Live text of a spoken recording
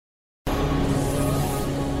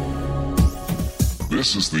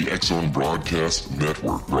This is the X-Zone Broadcast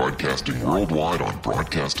Network, broadcasting worldwide on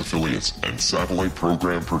broadcast affiliates and satellite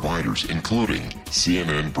program providers, including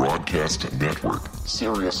CNN Broadcast Network,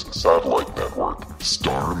 Sirius Satellite Network,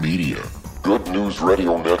 Star Media, Good News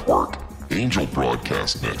Radio Network, Angel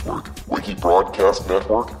Broadcast Network, Wiki Broadcast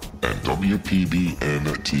Network, and WPBN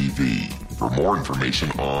TV. For more information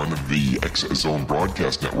on the X-Zone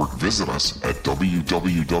Broadcast Network, visit us at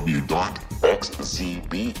www.xzbn.net.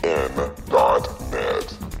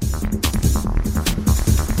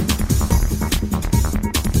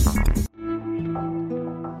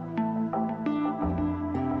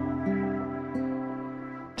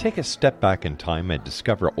 Take a step back in time and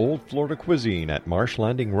discover old Florida cuisine at Marsh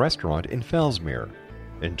Landing Restaurant in Fellsmere.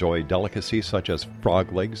 Enjoy delicacies such as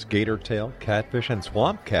frog legs, gator tail, catfish, and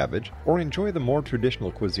swamp cabbage, or enjoy the more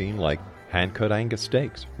traditional cuisine like hand-cut Angus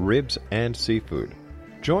steaks, ribs, and seafood.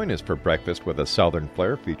 Join us for breakfast with a southern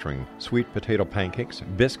flair featuring sweet potato pancakes,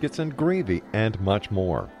 biscuits and gravy, and much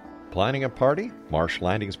more. Planning a party? Marsh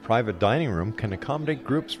Landing's private dining room can accommodate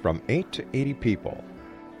groups from 8 to 80 people.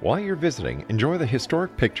 While you're visiting, enjoy the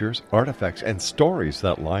historic pictures, artifacts, and stories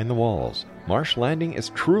that line the walls. Marsh Landing is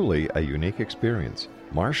truly a unique experience.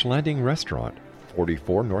 Marsh Landing Restaurant,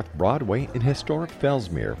 44 North Broadway in historic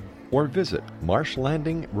Fellsmere, or visit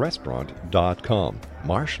marshlandingrestaurant.com.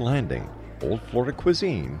 Marsh Landing, Old Florida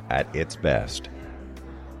cuisine at its best.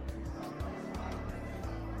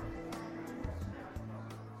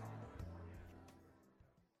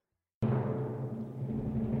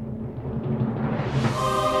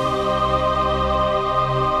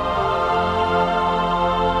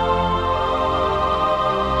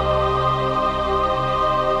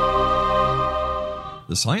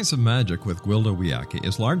 The Science of Magic with Gwilda Wiyaka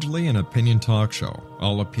is largely an opinion talk show.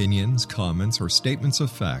 All opinions, comments, or statements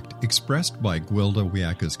of fact expressed by Gwilda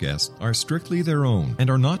Wiyaka's guests are strictly their own and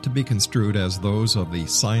are not to be construed as those of the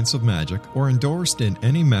Science of Magic or endorsed in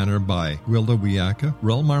any manner by Gwilda Wiyaka,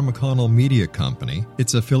 Relmar McConnell Media Company,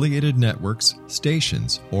 its affiliated networks,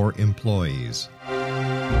 stations, or employees.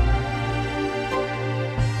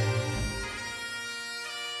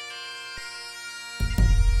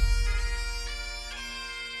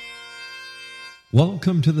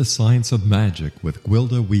 Welcome to the Science of Magic with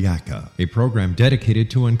Gwilda Wiyaka, a program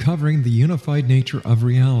dedicated to uncovering the unified nature of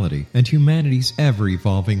reality and humanity's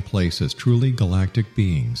ever-evolving place as truly galactic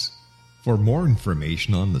beings. For more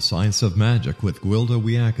information on the Science of Magic with Gwilda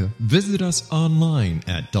Wiyaka, visit us online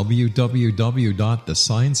at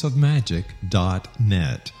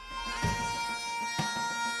www.thescienceofmagic.net.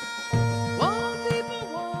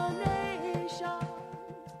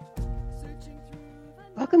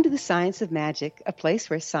 Welcome to the Science of Magic, a place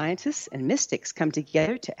where scientists and mystics come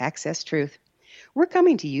together to access truth. We're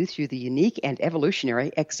coming to you through the unique and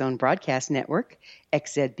evolutionary X-Zone Broadcast Network,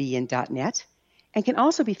 xzbn.net, and can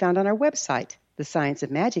also be found on our website,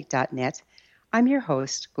 thescienceofmagic.net. I'm your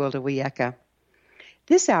host, Gwilda Wiyaka.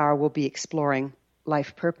 This hour we'll be exploring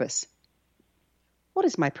life purpose. What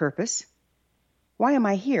is my purpose? Why am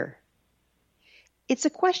I here? It's a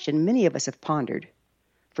question many of us have pondered.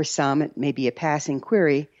 For some, it may be a passing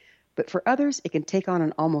query, but for others, it can take on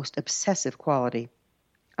an almost obsessive quality.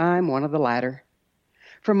 I'm one of the latter.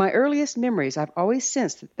 From my earliest memories, I've always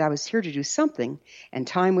sensed that I was here to do something, and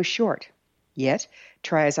time was short. Yet,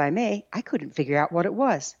 try as I may, I couldn't figure out what it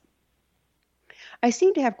was. I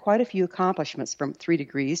seem to have quite a few accomplishments, from 3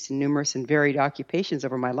 degrees to numerous and varied occupations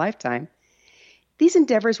over my lifetime. These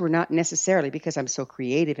endeavors were not necessarily because I'm so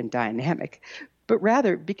creative and dynamic, but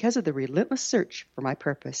rather because of the relentless search for my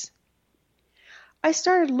purpose. I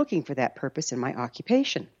started looking for that purpose in my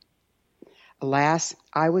occupation. Alas,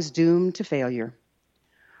 I was doomed to failure.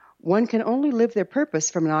 One can only live their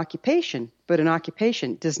purpose from an occupation, but an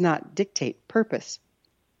occupation does not dictate purpose.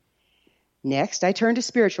 Next, I turned to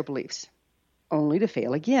spiritual beliefs, only to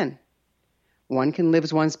fail again. One can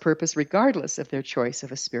live one's purpose regardless of their choice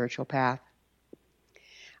of a spiritual path.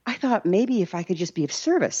 I thought maybe if I could just be of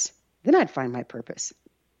service, then I'd find my purpose.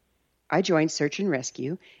 I joined Search and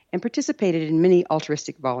Rescue and participated in many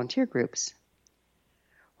altruistic volunteer groups.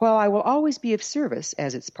 While I will always be of service,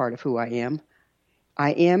 as it's part of who I am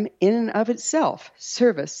in and of itself.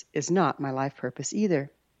 Service is not my life purpose either.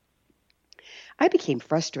 I became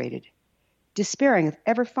frustrated, despairing of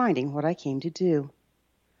ever finding what I came to do.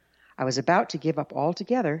 I was about to give up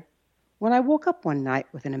altogether when I woke up one night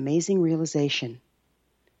with an amazing realization.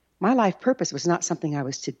 My life purpose was not something I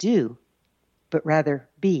was to do, but rather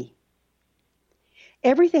be.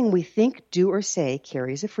 Everything we think, do, or say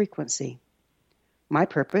carries a frequency. My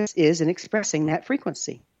purpose is in expressing that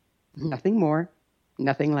frequency. Nothing more,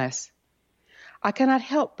 nothing less. I cannot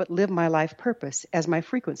help but live my life purpose as my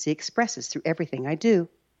frequency expresses through everything I do.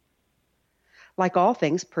 Like all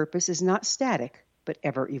things, purpose is not static, but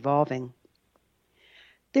ever evolving.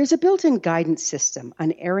 There's a built-in guidance system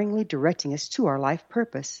unerringly directing us to our life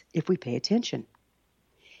purpose if we pay attention.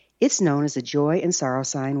 It's known as the joy and sorrow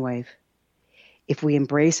sine wave. If we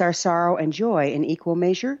embrace our sorrow and joy in equal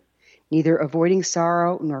measure, neither avoiding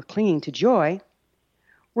sorrow nor clinging to joy,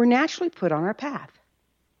 we're naturally put on our path.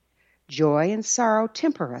 Joy and sorrow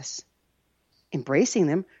temper us. Embracing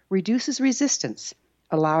them reduces resistance,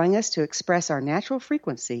 allowing us to express our natural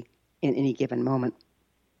frequency in any given moment.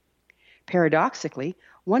 Paradoxically,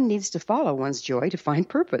 one needs to follow one's joy to find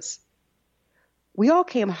purpose. We all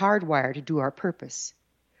came hardwired to do our purpose.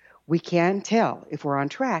 We can tell if we're on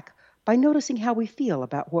track by noticing how we feel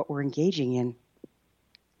about what we're engaging in.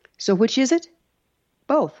 So which is it?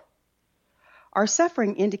 Both. Our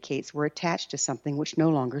suffering indicates we're attached to something which no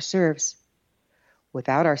longer serves.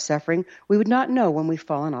 Without our suffering, we would not know when we've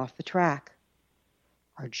fallen off the track.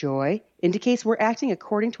 Our joy indicates we're acting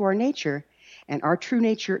according to our nature, and our true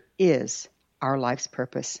nature is our life's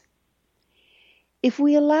purpose. If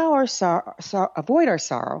we allow avoid our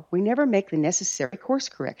sorrow, we never make the necessary course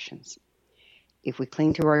corrections. If we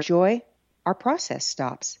cling to our joy, our process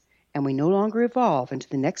stops, and we no longer evolve into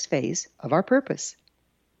the next phase of our purpose.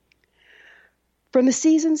 From the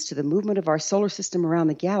seasons to the movement of our solar system around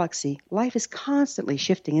the galaxy, life is constantly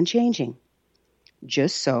shifting and changing.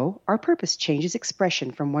 Just so, our purpose changes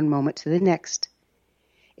expression from one moment to the next.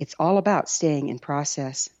 It's all about staying in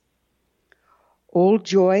process. Old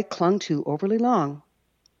joy clung to overly long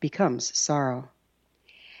becomes sorrow.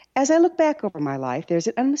 As I look back over my life, there's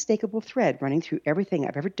an unmistakable thread running through everything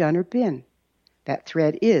I've ever done or been. That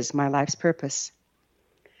thread is my life's purpose.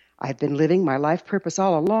 I've been living my life purpose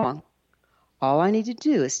all along. All I need to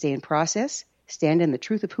do is stay in process, stand in the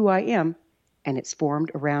truth of who I am, and it's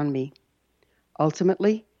formed around me.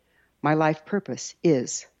 Ultimately, my life purpose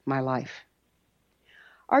is my life.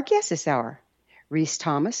 Our guest this hour, Rhys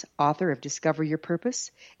Thomas, author of Discover Your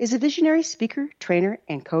Purpose, is a visionary speaker, trainer,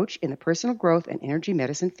 and coach in the personal growth and energy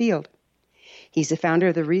medicine field. He's the founder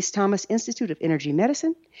of the Rhys Thomas Institute of Energy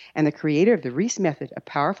Medicine and the creator of the Rhys Method, a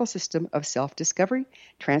powerful system of self-discovery,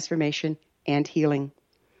 transformation, and healing.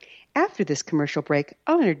 After this commercial break,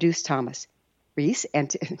 I'll introduce Rhys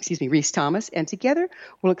Thomas, and together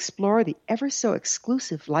we'll explore the ever-so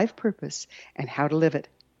exclusive life purpose and how to live it.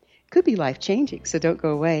 Could be life-changing, so don't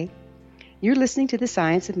go away. You're listening to The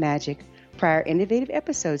Science of Magic. Prior innovative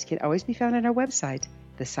episodes can always be found on our website,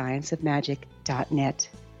 thescienceofmagic.net.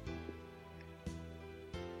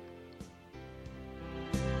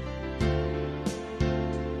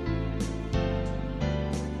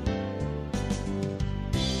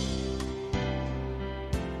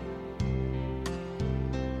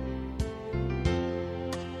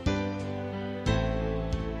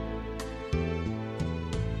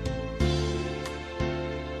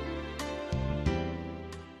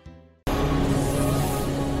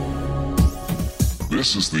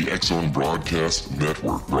 This is the X-Zone Broadcast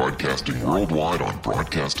Network, broadcasting worldwide on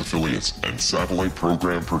broadcast affiliates and satellite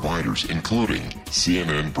program providers, including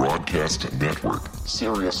CNN Broadcast Network,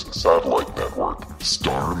 Sirius Satellite Network,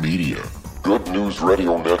 Star Media, Good News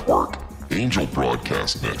Radio Network, Angel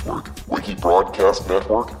Broadcast Network, Wiki Broadcast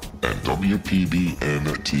Network, and WPBN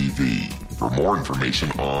TV. For more information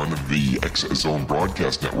on the X-Zone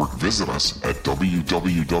Broadcast Network, visit us at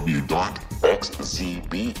www.xzbn.net.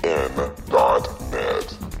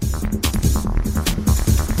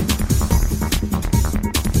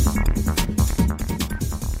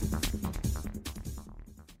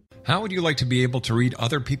 How would you like to be able to read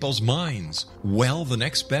other people's minds? Well, the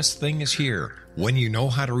next best thing is here. When you know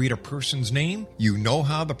how to read a person's name, you know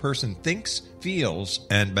how the person thinks, feels,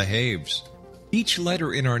 and behaves. Each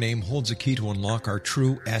letter in our name holds a key to unlock our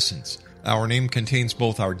true essence. Our name contains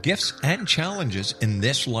both our gifts and challenges in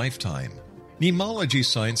this lifetime. Mnemology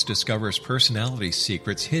science discovers personality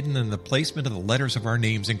secrets hidden in the placement of the letters of our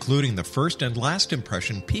names, including the first and last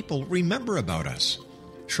impression people remember about us.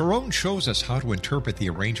 Sharon shows us how to interpret the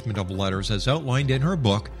arrangement of letters as outlined in her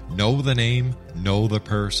book, Know the Name, Know the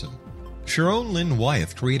Person. Sharon Lynn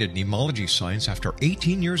Wyeth created mnemology science after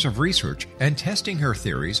 18 years of research and testing her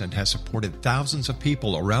theories, and has supported thousands of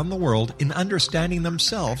people around the world in understanding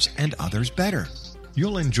themselves and others better.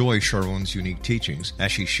 You'll enjoy Sharon's unique teachings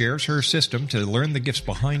as she shares her system to learn the gifts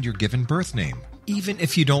behind your given birth name. Even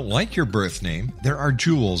if you don't like your birth name, there are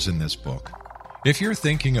jewels in this book. If you're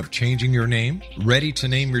thinking of changing your name, ready to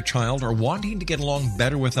name your child, or wanting to get along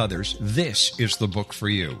better with others, this is the book for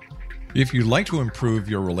you. If you'd like to improve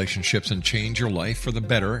your relationships and change your life for the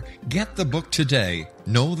better, get the book today,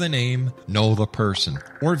 Know the Name, Know the Person,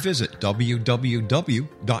 or visit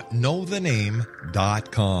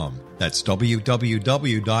www.knowthename.com. That's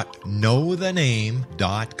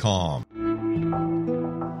www.knowthename.com.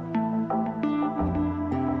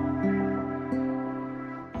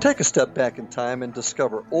 Take a step back in time and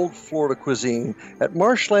discover old Florida cuisine at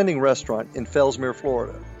Marsh Landing Restaurant in Fellsmere,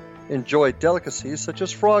 Florida. Enjoy delicacies such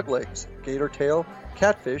as frog legs, gator tail,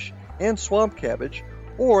 catfish, and swamp cabbage,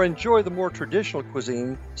 or enjoy the more traditional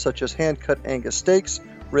cuisine such as hand-cut Angus steaks,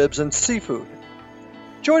 ribs, and seafood.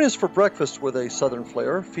 Join us for breakfast with a southern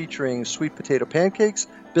flair featuring sweet potato pancakes,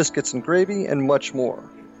 biscuits and gravy, and much more.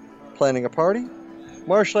 Planning a party?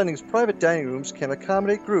 Marsh Landing's private dining rooms can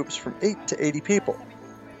accommodate groups from 8 to 80 people.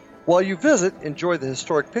 While you visit, enjoy the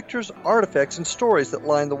historic pictures, artifacts, and stories that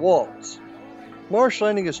line the walls. Marsh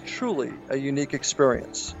Landing is truly a unique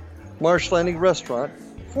experience. Marsh Landing Restaurant,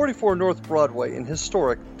 44 North Broadway in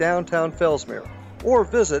historic downtown Fellsmere, or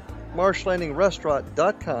visit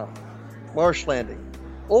marshlandingrestaurant.com. Marsh Landing,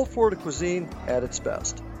 old Florida cuisine at its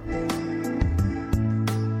best.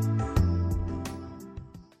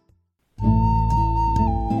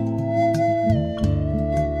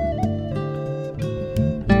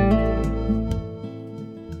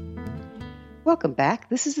 Welcome back.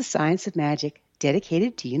 This is the Science of Magic,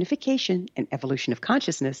 dedicated to unification and evolution of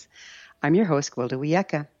consciousness. I'm your host, Gwilda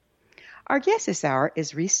Wiyaka. Our guest this hour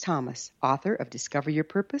is Rhys Thomas, author of Discover Your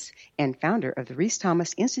Purpose and founder of the Rhys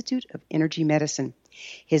Thomas Institute of Energy Medicine.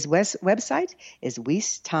 His website is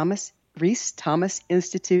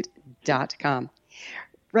rhysthomasinstitute.com.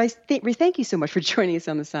 Rhys, thank you so much for joining us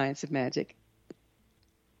on the Science of Magic.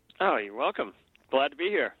 Oh, you're welcome. Glad to be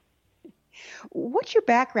here. What's your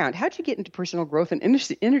background? How'd you get into personal growth and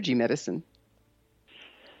energy medicine?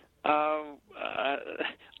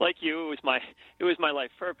 Like you, it was my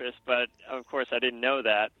life purpose, but of course I didn't know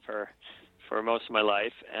that for most of my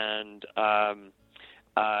life, and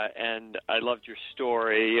I loved your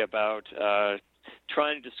story about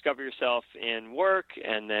trying to discover yourself in work,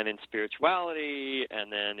 and then in spirituality,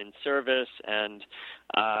 and then in service, and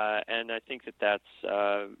I think that's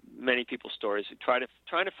many people's stories. Trying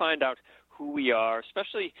to find out who we are,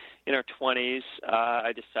 especially in our 20s.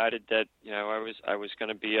 I decided that I was going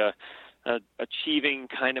to be a achieving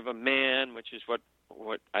kind of a man, which is what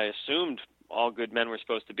I assumed all good men were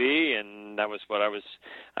supposed to be, and that was what I was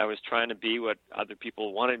trying to be, what other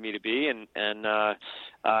people wanted me to be, and in my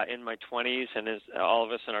 20s, and as all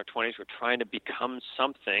of us in our 20s were trying to become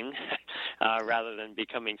something rather than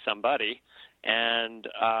becoming somebody. And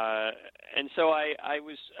so I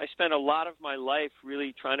spent a lot of my life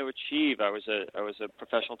really trying to achieve. I was a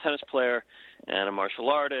professional tennis player and a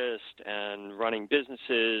martial artist and running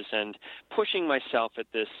businesses and pushing myself at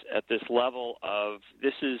this level of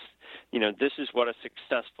this is what a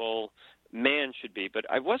successful man should be. But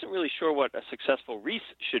I wasn't really sure what a successful Rhys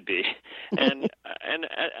should be, and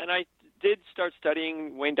I did start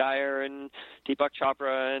studying Wayne Dyer and Deepak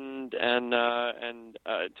Chopra and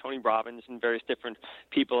Tony Robbins and various different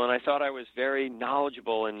people, and I thought I was very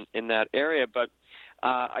knowledgeable in that area. But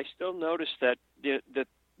I still noticed that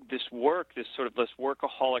this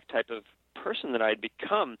workaholic type of person that I had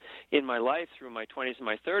become in my life through my 20s and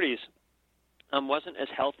my 30s wasn't as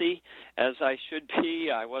healthy as I should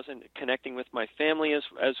be. I wasn't connecting with my family as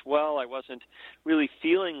well. I wasn't really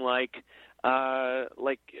feeling like I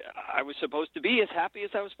was supposed to be as happy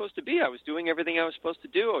as I was supposed to be. I was doing everything I was supposed to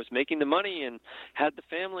do. I was making the money and had the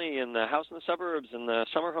family and the house in the suburbs and the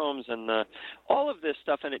summer homes and all of this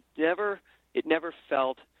stuff, and it never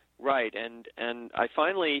felt right. And I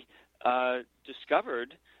finally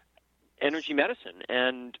discovered energy medicine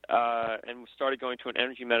and started going to an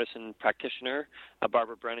energy medicine practitioner, a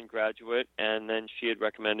Barbara Brennan graduate, and then she had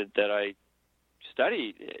recommended that I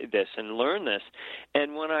study this and learn this.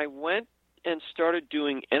 And when I went and started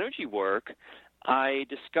doing energy work, I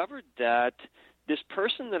discovered that this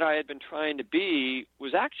person that I had been trying to be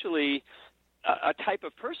was actually a type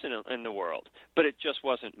of person in the world, but it just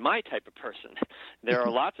wasn't my type of person. There are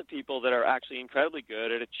lots of people that are actually incredibly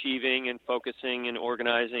good at achieving and focusing and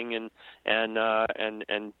organizing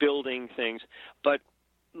and building things, but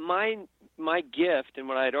my gift and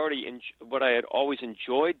what I had always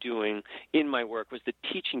enjoyed doing in my work was the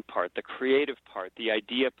teaching part, the creative part, the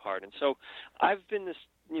idea part. And so I've been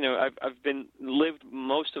lived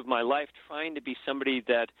most of my life trying to be somebody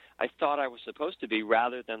that I thought I was supposed to be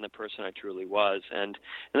rather than the person I truly was. And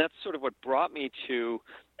that's sort of what brought me to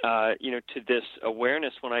this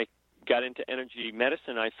awareness. When I got into energy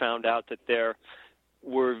medicine, I found out that there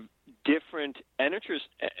were different energy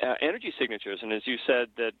signatures. And as you said,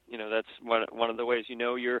 that that's one of the ways you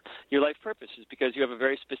know your life purpose is because you have a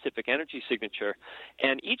very specific energy signature.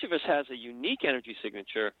 And each of us has a unique energy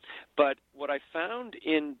signature. But what I found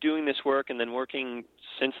in doing this work and then working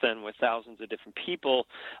since then with thousands of different people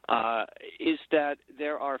is that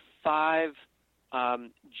there are 5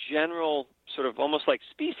 general sort of almost like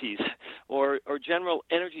species or general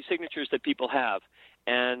energy signatures that people have.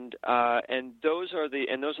 And those are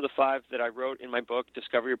the 5 that I wrote in my book,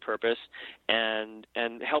 Discover Your Purpose, and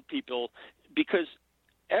help people, because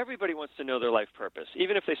everybody wants to know their life purpose.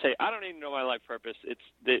 Even if they say, I don't even know my life purpose,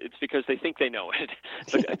 it's because they think they know it.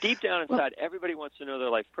 But deep down inside, everybody wants to know their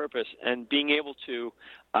life purpose, and being able to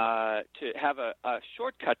have a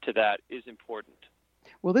shortcut to that is important.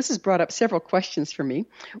 Well, this has brought up several questions for me.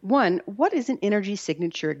 1, what is an energy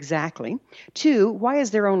signature exactly? 2, why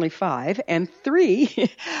is there only 5? And 3,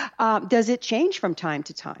 does it change from time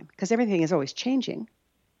to time? Because everything is always changing.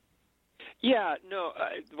 Yeah, no.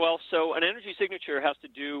 So an energy signature has to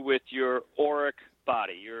do with your auric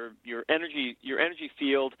body, your energy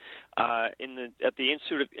field. At the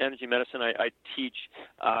Institute of Energy Medicine, I teach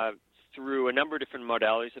through a number of different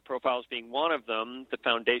modalities, the profiles being one of them, the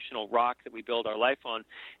foundational rock that we build our life on,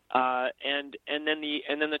 and then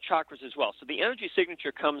the chakras as well. So the energy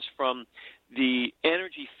signature comes from the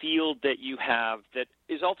energy field that you have that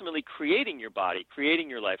is ultimately creating your body, creating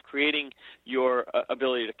your life, creating your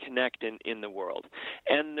ability to connect in the world.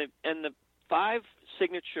 And the 5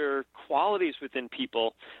 signature qualities within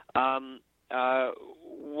people,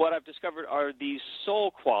 what I've discovered are these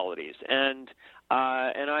soul qualities, and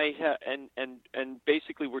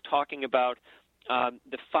basically we're talking about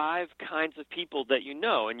the 5 kinds of people that you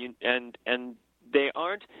know, and they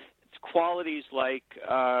aren't qualities like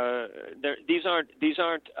these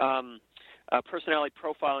aren't personality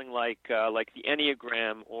profiling like the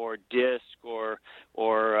Enneagram or DISC or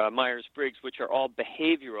Myers-Briggs, which are all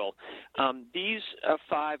behavioral. These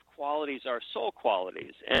 5 qualities are soul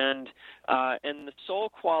qualities, and the soul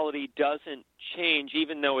quality doesn't change,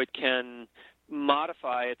 even though it can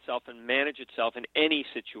modify itself and manage itself in any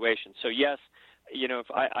situation. So yes, if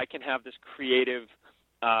I can have this creative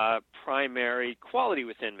primary quality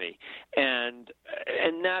within me, and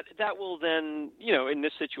that will then, in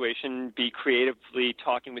this situation, be creatively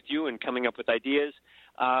talking with you and coming up with ideas,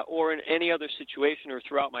 or in any other situation or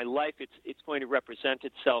throughout my life, it's going to represent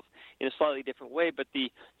itself in a slightly different way. But the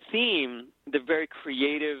theme, the very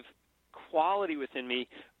creative quality within me,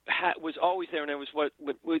 was always there, and it was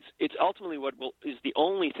it's ultimately what is the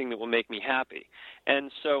only thing that will make me happy.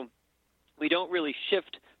 And so we don't really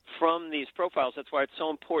shift from these profiles. That's why it's so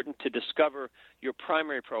important to discover your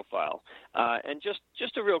primary profile. And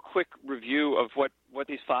just a real quick review of what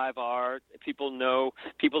these 5 are. People know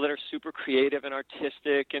people that are super creative and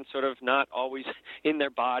artistic and sort of not always in their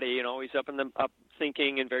body and always up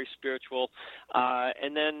thinking and very spiritual.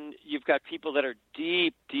 And then you've got people that are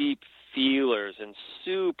deep feelers and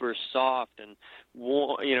super soft and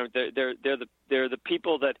they're the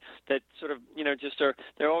people that sort of just are,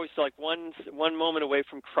 they're always like one moment away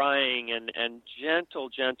from crying and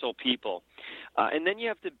gentle people. And then you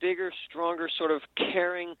have the bigger, stronger, sort of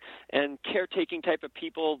caring and caretaking type of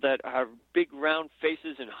people that have big round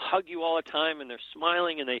faces and hug you all the time, and they're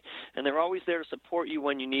smiling and they're always there to support you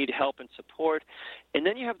when you need help and support. And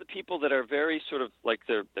then you have the people that are very sort of like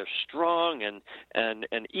they're strong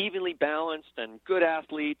and evenly balanced and good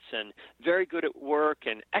athletes and very good at work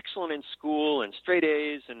and excellent in school and straight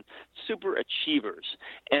A's and super achievers.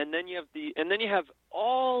 And then you have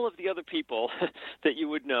all of the other people that you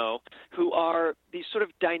would know who are these sort of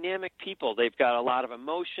dynamic people. They've got a lot of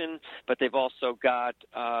emotion, but they've also got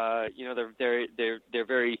they're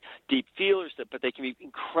very deep feelers, but they can be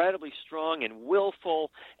incredibly strong and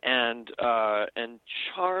willful and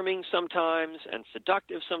charming sometimes and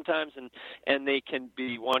seductive sometimes, and they can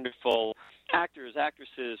be wonderful actors,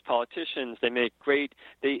 actresses, politicians. They make great.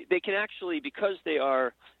 They can actually, because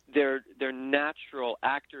they're natural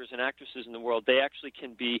actors and actresses in the world, they actually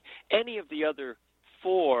can be any of the other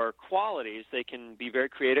 4 qualities. They can be very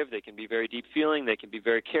creative, they can be very deep feeling, they can be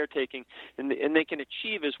very caretaking, and they can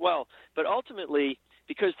achieve as well. But ultimately,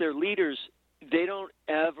 because they're leaders, they don't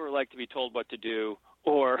ever like to be told what to do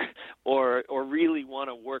or really want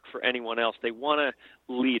to work for anyone else. They want to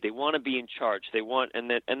lead. They want to be in charge. And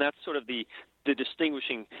that's sort of the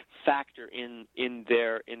distinguishing factor in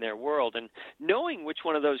their world. And knowing which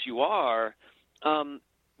one of those you are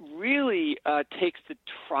really takes the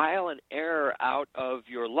trial and error out of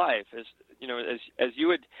your life. As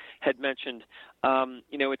you had mentioned,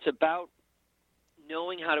 it's about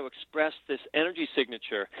knowing how to express this energy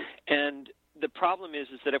signature. And the problem is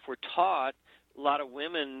that if we're taught, a lot of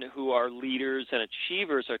women who are leaders and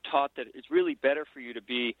achievers are taught that it's really better for you to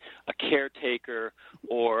be a caretaker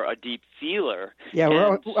or a deep feeler. Yeah,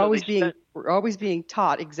 we're always being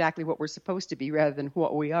taught exactly what we're supposed to be rather than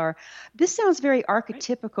what we are. This sounds very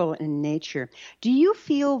archetypical in nature. Do you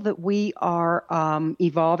feel that we are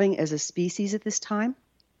evolving as a species at this time?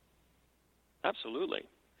 Absolutely.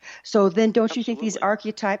 So then don't you think these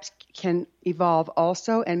archetypes can evolve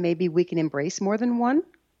also, and maybe we can embrace more than one?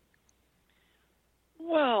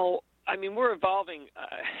 Well, I mean, we're evolving.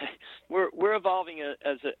 We're evolving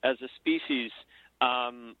as a species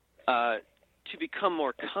to become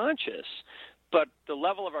more conscious. But the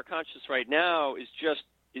level of our consciousness right now is just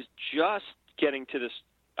getting to this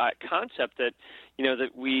concept that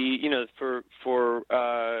that we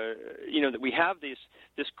that we have this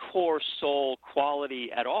core soul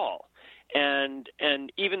quality at all, and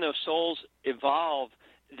even though souls evolve,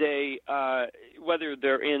 they whether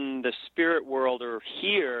they're in the spirit world or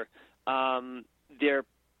here, their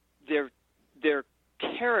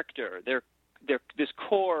character, their this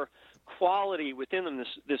core quality within them,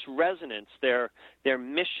 this resonance, their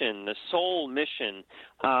mission, the soul mission,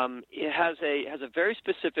 it has a very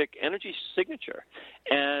specific energy signature,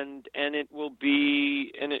 and it will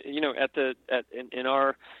be in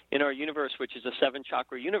our universe, which is a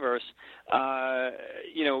 7-chakra universe, our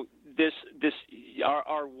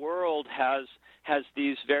world has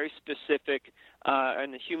these very specific,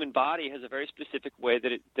 and the human body has a very specific way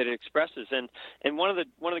that it expresses. And one of the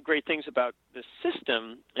great things about the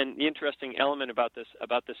system, and the interesting element about this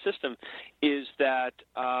system, is that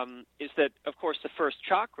of course the first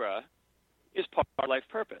chakra is part of our life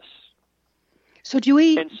purpose. So do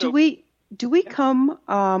we come?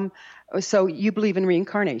 So you believe in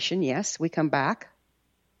reincarnation? Yes, we come back.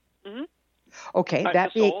 Mm-hmm. Okay,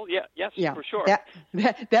 yes, for sure.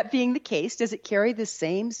 That being the case, does it carry the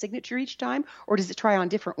same signature each time, or does it try on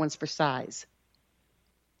different ones for size?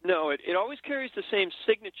 No, it always carries the same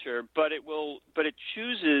signature, but it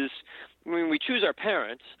chooses. I mean, we choose our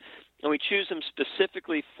parents, and we choose them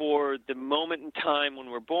specifically for the moment in time when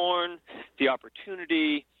we're born, the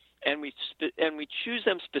opportunity, and we choose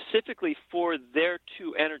them specifically for their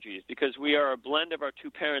two energies, because we are a blend of our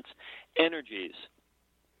two parents' energies.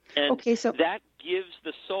 And so that gives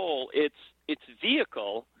the soul its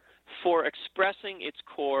vehicle for expressing its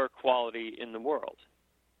core quality in the world.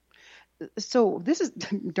 So this is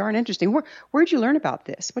darn interesting. Where'd you learn about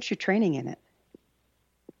this? What's your training in it?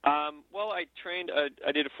 Well, I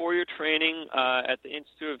did a 4-year training at the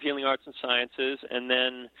Institute of Healing Arts and Sciences, and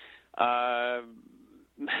then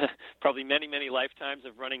probably many, many lifetimes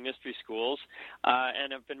of running mystery schools,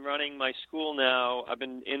 and I've been running my school now. I've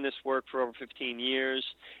been in this work for over 15 years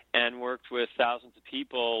and worked with thousands of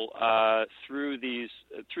people through these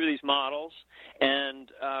models.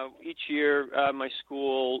 And each year, my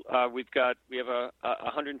school we have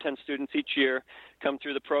 110 students each year come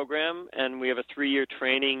through the program, and we have a 3-year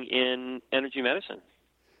training in energy medicine.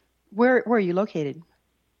 Where are you located?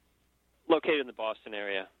 Located in the Boston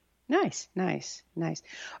area. Nice.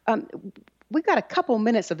 We've got a couple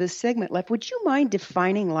minutes of this segment left. Would you mind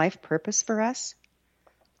defining life purpose for us?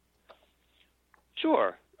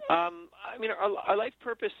 Sure. I mean, our life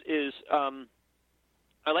purpose is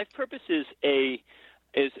a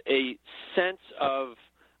sense of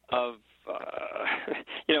a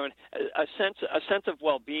sense of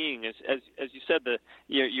well-being. As you said,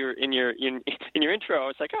 you're in your intro.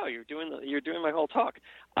 It's like, oh, you're doing my whole talk.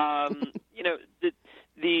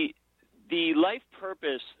 The life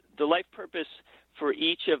purpose for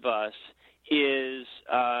each of us is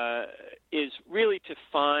really to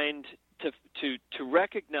find, to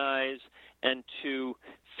recognize and to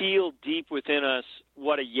feel deep within us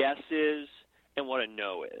what a yes is and what a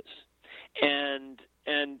no is. And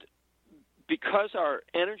because our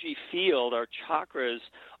energy field, our chakras,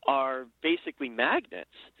 are basically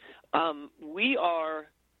magnets, we are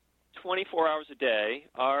 24 hours a day.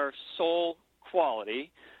 Our soul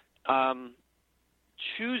quality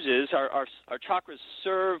chooses our chakras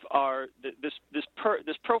serve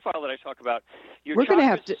this profile that I talk about. We're going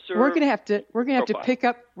to have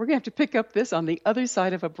to pick up this on the other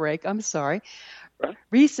side of a break. I'm sorry. Right.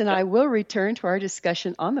 Rhys and I will return to our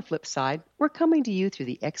discussion on the flip side. We're coming to you through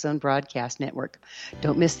the X-Zone Broadcast Network.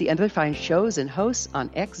 Don't miss the other fine shows and hosts on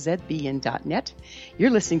xzbn.net.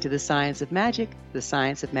 You're listening to The Science of Magic,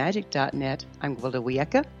 thescienceofmagic.net. I'm Gwilda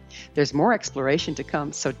Wiyaka. There's more exploration to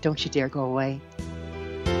come, so don't you dare go away.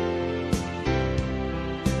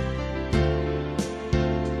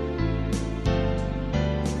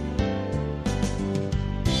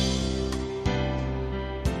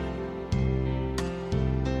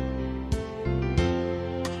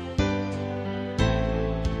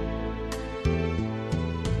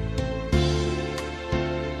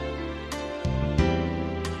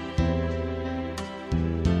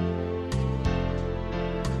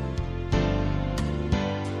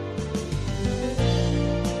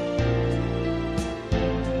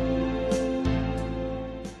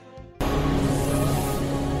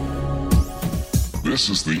 This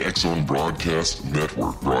is the X-Zone Broadcast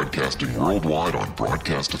Network, broadcasting worldwide on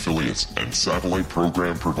broadcast affiliates and satellite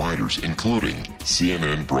program providers, including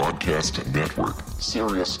CNN Broadcast Network,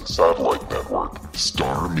 Sirius Satellite Network,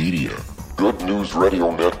 Star Media, Good News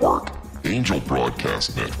Radio Network, Angel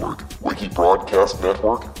Broadcast Network, Wiki Broadcast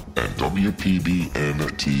Network, and WPBN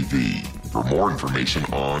TV. For more information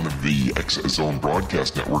on the X-Zone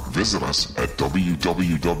Broadcast Network, visit us at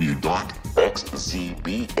www.xzbn.net.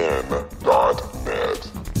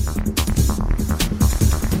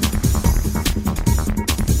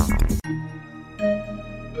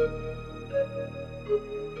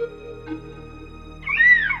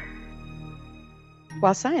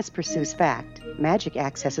 While science pursues fact, magic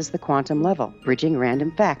accesses the quantum level, bridging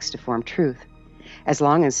random facts to form truth. As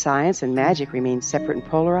long as science and magic remain separate and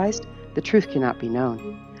polarized, the truth cannot be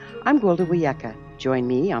known. I'm Gwilda Wiyaka. Join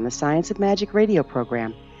me on the Science of Magic radio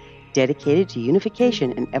program, dedicated to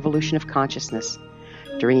unification and evolution of consciousness.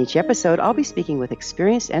 During each episode, I'll be speaking with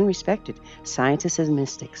experienced and respected scientists and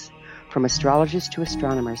mystics. From astrologers to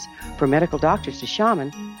astronomers, from medical doctors to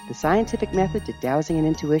shaman, the scientific method to dowsing and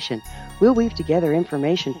intuition, we'll weave together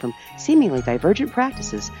information from seemingly divergent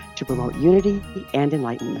practices to promote unity and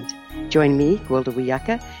enlightenment. Join me, Gwilda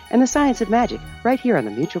Wiyaka, and the Science of Magic right here on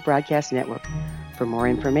the Mutual Broadcast Network. For more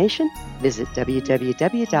information, visit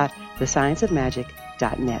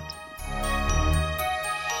www.thescienceofmagic.net.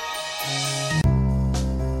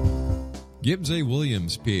 Gibbs A.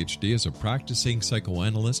 Williams, Ph.D., is a practicing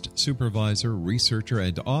psychoanalyst, supervisor, researcher,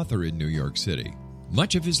 and author in New York City.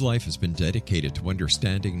 Much of his life has been dedicated to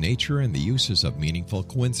understanding nature and the uses of meaningful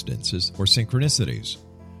coincidences or synchronicities.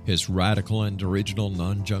 His radical and original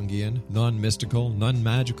non-Jungian, non-mystical,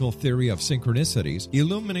 non-magical theory of synchronicities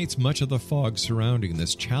illuminates much of the fog surrounding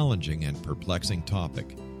this challenging and perplexing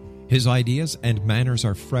topic. His ideas and manners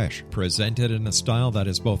are fresh, presented in a style that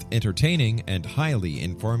is both entertaining and highly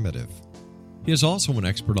informative. He is also an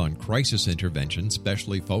expert on crisis intervention,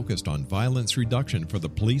 specially focused on violence reduction for the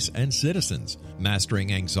police and citizens,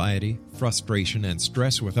 mastering anxiety, frustration, and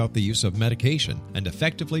stress without the use of medication, and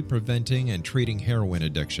effectively preventing and treating heroin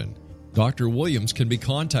addiction. Dr. Williams can be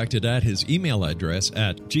contacted at his email address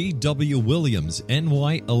at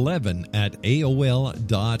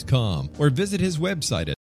gwwilliamsny11@aol.com or visit his website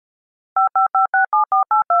at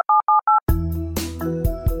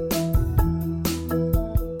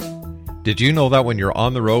Did you know that when you're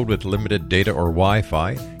on the road with limited data or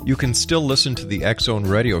Wi-Fi, you can still listen to the X-Zone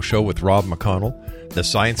Radio Show with Rob McConnell, The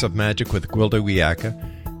Science of Magic with Gwilda Wiyaka,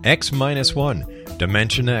 X-1,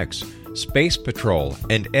 Dimension X, Space Patrol,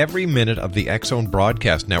 and every minute of the X-Zone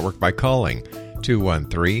Broadcast Network by calling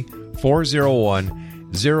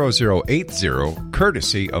 213-401-0080,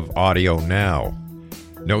 courtesy of Audio Now.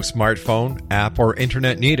 No smartphone, app, or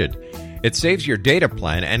internet needed. It saves your data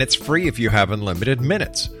plan, and it's free if you have unlimited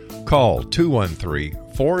minutes. Call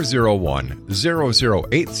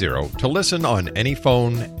 213-401-0080 to listen on any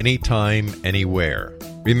phone, anytime, anywhere.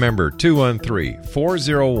 Remember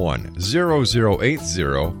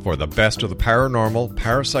 213-401-0080 for the best of the paranormal,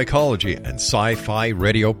 parapsychology, and sci-fi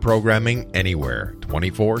radio programming anywhere,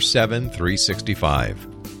 24/7, 365.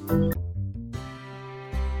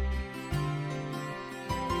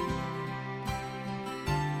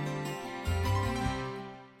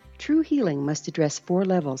 True healing must address 4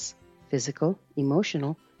 levels: physical,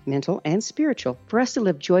 emotional, mental, and spiritual, for us to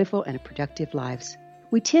live joyful and productive lives.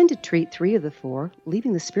 We tend to treat 3 of the 4,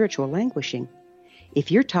 leaving the spiritual languishing.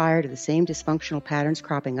 If you're tired of the same dysfunctional patterns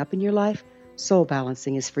cropping up in your life, Soul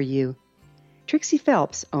Balancing is for you. Trixie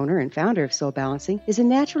Phelps, owner and founder of Soul Balancing, is a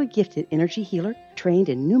naturally gifted energy healer trained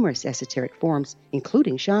in numerous esoteric forms,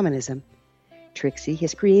 including shamanism. Trixie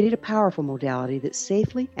has created a powerful modality that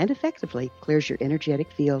safely and effectively clears your energetic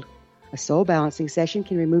field. A soul balancing session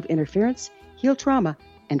can remove interference, heal trauma,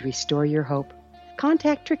 and restore your hope.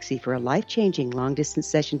 Contact Trixie for a life-changing long-distance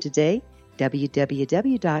session today,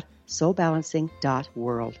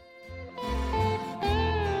 www.soulbalancing.world.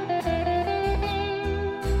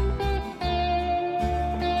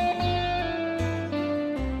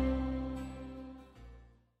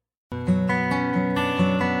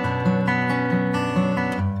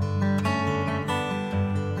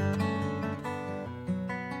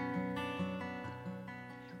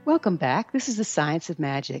 Welcome back. This is the Science of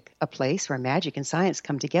Magic, a place where magic and science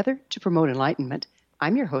come together to promote enlightenment.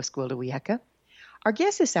 I'm your host, Gwilda Wiyaka. Our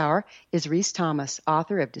guest this hour is Rhys Thomas,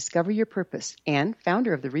 author of Discover Your Purpose and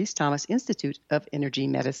founder of the Rhys Thomas Institute of Energy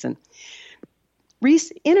Medicine.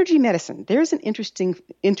 Rhys, energy medicine, there's an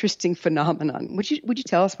interesting phenomenon. Would you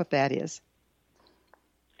tell us what that is?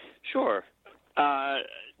 Sure.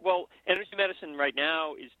 Well, energy medicine right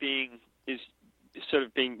now is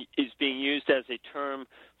being used as a term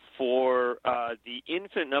for the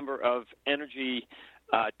infinite number of energy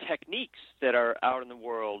techniques that are out in the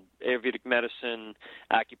world: Ayurvedic medicine,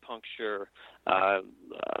 acupuncture,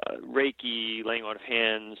 Reiki, laying on of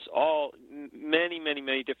hands,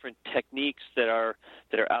 many different techniques that are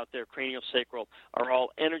out there. Craniosacral are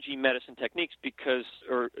all energy medicine techniques because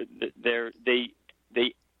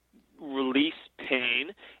they release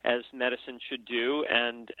pain as medicine should do,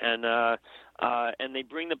 and they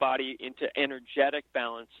bring the body into energetic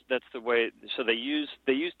balance. That's the way. So they use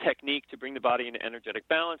technique to bring the body into energetic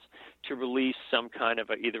balance to release some kind of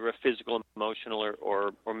either a physical, emotional,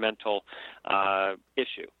 or mental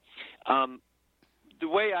issue. The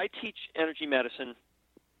way I teach energy medicine,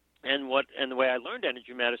 and the way I learned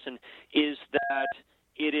energy medicine, is that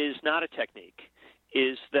it is not a technique.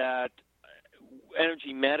 Is that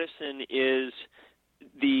energy medicine is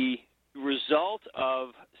the result of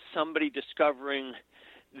somebody discovering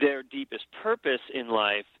their deepest purpose in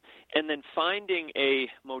life and then finding a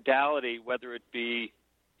modality, whether it be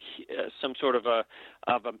some sort of a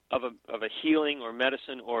healing or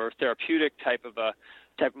medicine or therapeutic type of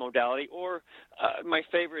modality, or my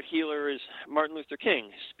favorite healer is Martin Luther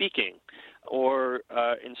King, speaking or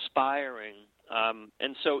inspiring.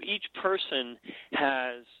 And so each person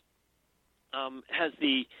has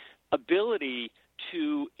the ability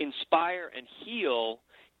to inspire and heal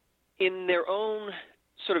in their own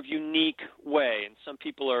sort of unique way. And some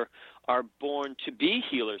people are born to be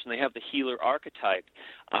healers, and they have the healer archetype.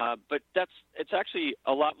 But it's actually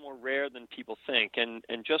a lot more rare than people think. And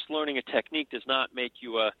just learning a technique does not make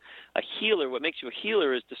you a healer. What makes you a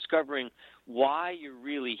healer is discovering why you're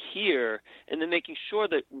really here, and then making sure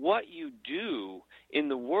that what you do in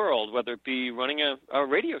the world, whether it be running a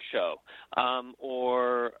radio show,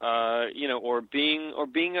 or being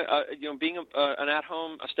an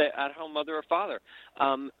at-home mother or father,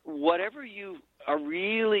 whatever you are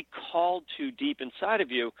really called to deep inside of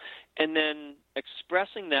you, and then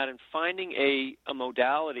expressing that and finding a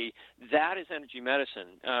modality, that is energy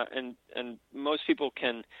medicine. And most people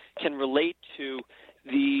can relate to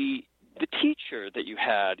the teacher that you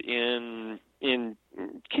had in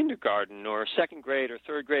kindergarten or second grade or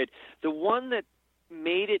third grade, the one that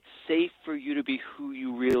made it safe for you to be who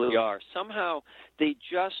you really are. Somehow they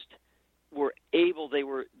just were able,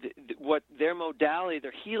 what their modality,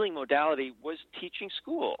 their healing modality was teaching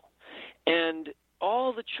school. And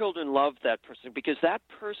all the children loved that person because that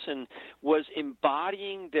person was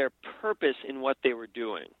embodying their purpose in what they were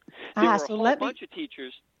doing. There were a whole bunch of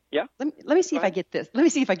teachers. Yeah. Let me see if I get this.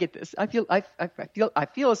 I feel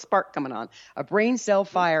a spark coming on, a brain cell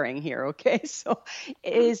firing here. Okay. So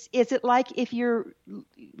is it like if you're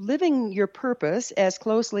living your purpose as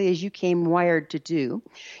closely as you came wired to do,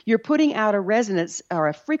 you're putting out a resonance or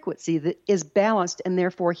a frequency that is balanced and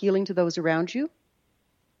therefore healing to those around you?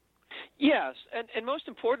 Yes. And most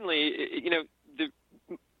importantly, the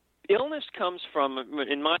illness comes from,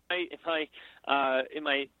 in my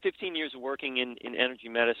 15 years of working in energy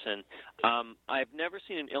medicine, I've never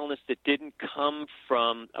seen an illness that didn't come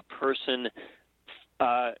from a person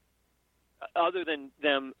other than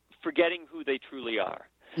them forgetting who they truly are.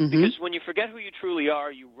 Mm-hmm. Because when you forget who you truly are,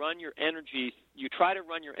 you try to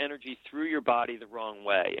run your energy through your body the wrong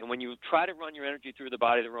way. And when you try to run your energy through the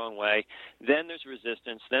body the wrong way, then there's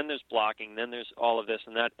resistance, then there's blocking, then there's all of this,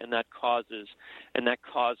 and that causes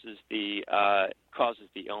the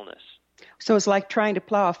illness. So it's like trying to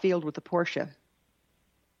plow a field with a Porsche.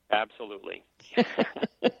 Absolutely.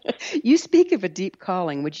 You speak of a deep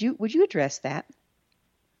calling. Would you address that?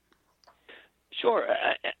 Sure.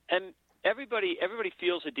 And Everybody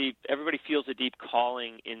feels a deep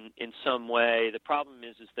calling in some way. The problem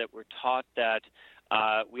is that we're taught that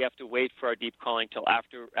we have to wait for our deep calling till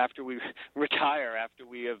after we retire, after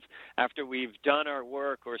we've done our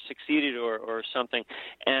work or succeeded or something.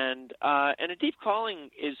 And a deep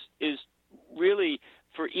calling is really,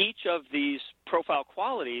 for each of these profile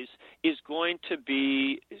qualities, is going to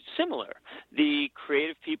be similar. The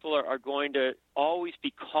creative people are going to always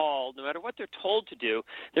be called, no matter what they're told to do,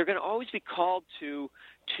 they're going to always be called to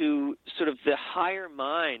sort of the higher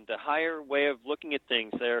mind, the higher way of looking at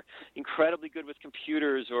things. They're incredibly good with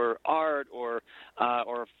computers or art or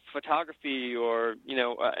photography or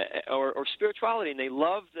spirituality, and they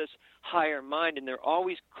love this higher mind, and they're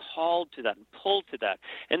always called to that and pulled to that.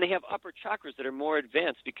 And they have upper chakras that are more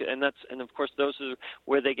advanced, and of course those are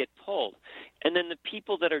where they get pulled. And then the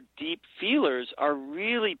people that are deep feelers are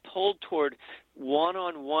really pulled toward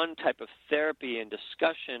one-on-one type of therapy and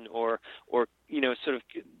discussion, or sort of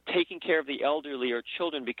taking care of the elderly or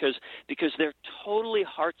children, because they're totally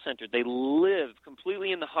heart-centered. They live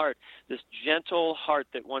completely in the heart, this gentle heart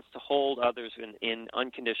that wants to hold others in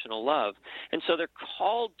unconditional love. And so they're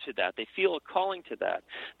called to that. They feel a calling to that.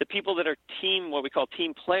 The people that are what we call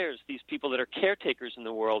team players, these people that are caretakers in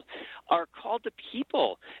the world, are called to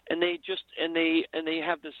people, and they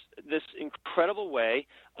have this incredible way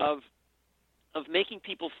of making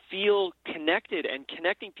people feel connected and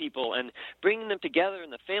connecting people and bringing them together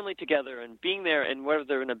and the family together and being there. And whether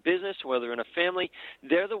they're in a business or whether they're in a family,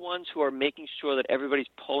 they're the ones who are making sure that everybody's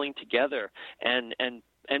pulling together and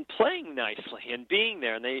playing nicely and being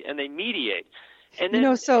there, and they mediate. And then,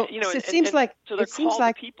 it seems like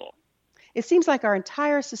people. It seems like our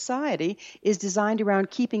entire society is designed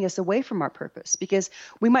around keeping us away from our purpose, because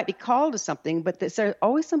we might be called to something, but there's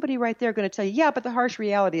always somebody right there going to tell you, yeah, but the harsh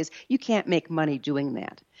reality is you can't make money doing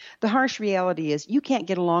that. The harsh reality is you can't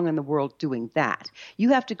get along in the world doing that.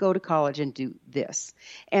 You have to go to college and do this.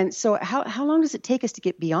 And so how long does it take us to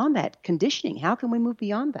get beyond that conditioning? How can we move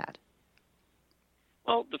beyond that?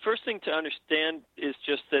 Well, the first thing to understand is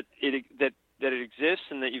just that it exists,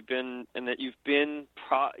 and that you've been, if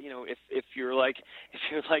you're like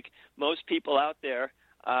most people out there,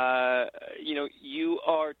 you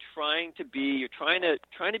are trying to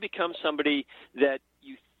become somebody that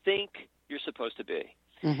you think you're supposed to be.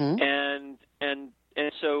 Mm-hmm.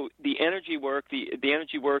 And so the energy work that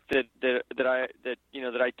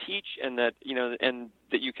I teach, and that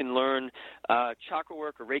you can learn, chakra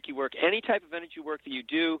work or Reiki work, any type of energy work that you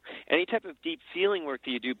do, any type of deep feeling work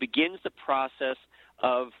that you do, begins the process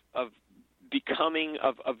of becoming,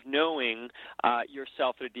 of knowing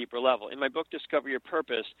yourself at a deeper level. In my book, Discover Your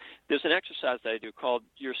Purpose, there's an exercise that I do called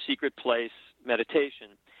Your Secret Place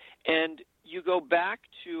Meditation. And you go back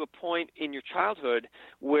to a point in your childhood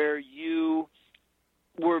where you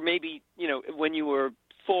were maybe, when you were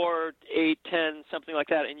 4, 8, 10, something like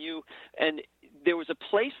that, and there was a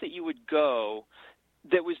place that you would go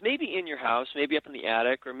that was maybe in your house, maybe up in the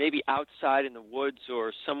attic, or maybe outside in the woods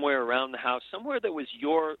or somewhere around the house, somewhere that was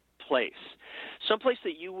your place, someplace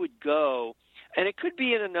that you would go. And it could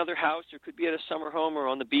be in another house, or it could be at a summer home or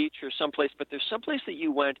on the beach or someplace, but there's someplace that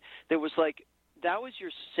you went that was like, that was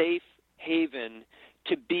your safe haven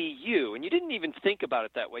to be you. And you didn't even think about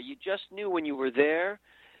it that way. You just knew when you were there,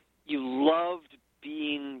 you loved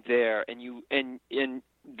being there. And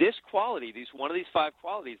this quality, one of these 5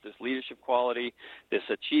 qualities, this leadership quality, this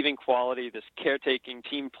achieving quality, this caretaking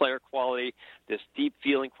team player quality, this deep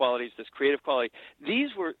feeling qualities, this creative quality,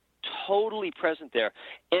 these were totally present there.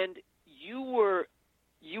 And you were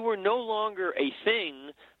no longer a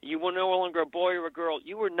thing. You were no longer a boy or a girl.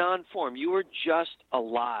 You were non-form. You were just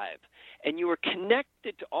alive. And you were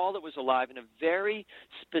connected to all that was alive in a very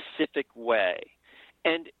specific way.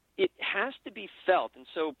 And it has to be felt. And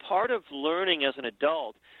so part of learning as an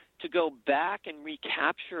adult to go back and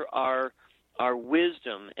recapture our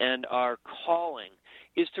wisdom and our calling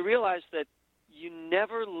is to realize that you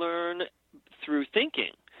never learn through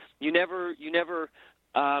thinking. You never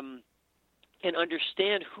can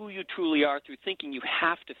understand who you truly are through thinking. You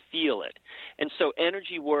have to feel it. And so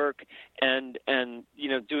energy work and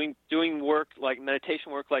doing work like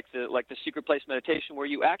meditation work, like the Secret Place meditation, where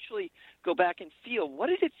you actually go back and feel, what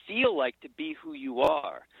did it feel like to be who you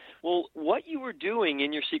are? Well, what you were doing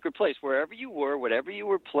in your secret place, wherever you were, whatever you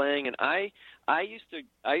were playing, and I used to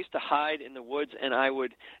hide in the woods, and I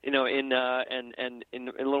would, in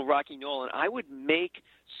Little Rocky Knoll, and I would make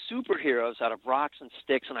superheroes out of rocks and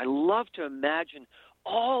sticks, and I love to imagine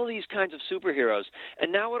all these kinds of superheroes. And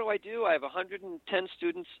now what do? I have 110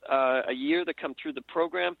 students a year that come through the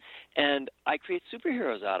program, and I create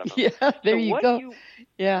superheroes out of them. Yeah, there you go.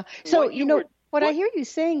 So, what I hear you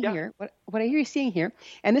saying here, what I hear you saying here,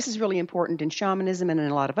 and this is really important in shamanism and in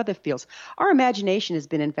a lot of other fields, our imagination has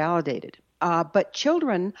been invalidated. But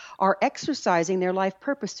children are exercising their life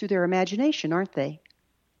purpose through their imagination, aren't they?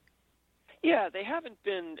 Yeah, they haven't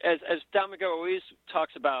been, as Don McGraw always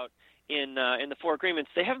talks about in the 4 Agreements,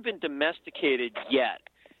 they haven't been domesticated yet.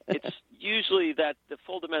 It's usually that the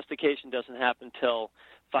full domestication doesn't happen until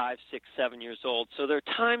 5, 6, 7 years old. So there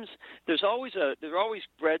are times, there are always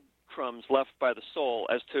breadcrumbs left by the soul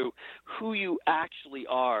as to who you actually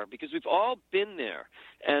are, because we've all been there.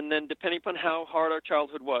 And then depending upon how hard our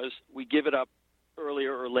childhood was, we give it up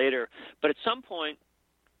earlier or later. But at some point,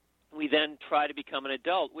 we then try to become an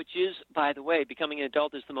adult, which is, by the way, becoming an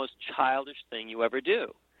adult is the most childish thing you ever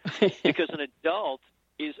do. Because an adult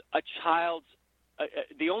is a child's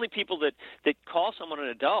the only people that call someone an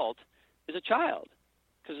adult is a child,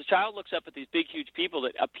 Because a child looks up at these big, huge people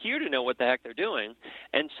that appear to know what the heck they're doing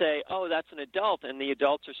and say, oh, that's an adult. And the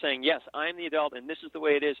adults are saying, yes, I'm the adult, and this is the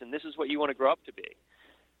way it is, and this is what you want to grow up to be.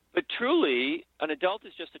 But truly, an adult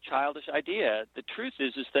is just a childish idea. The truth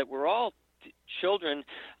is that we're all children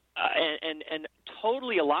and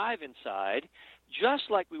totally alive inside, just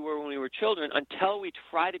like we were when we were children, until we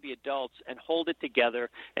try to be adults and hold it together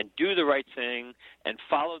and do the right thing and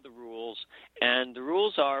follow the rules. And the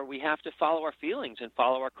rules are we have to follow our feelings and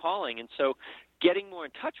follow our calling. And so getting more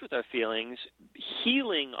in touch with our feelings,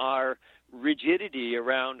 healing our rigidity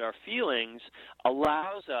around our feelings,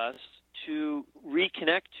 allows us to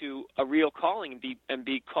reconnect to a real calling and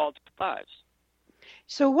be called to lives.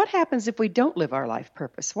 So what happens if we don't live our life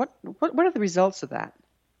purpose? What are the results of that?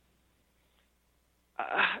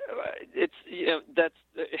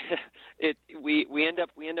 We end up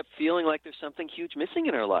feeling like there's something huge missing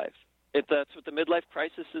in our life. That's what the midlife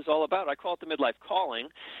crisis is all about. I call it the midlife calling.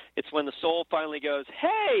 It's when the soul finally goes,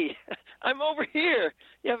 hey, I'm over here.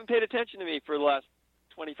 You haven't paid attention to me for the last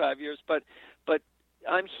 25 years, but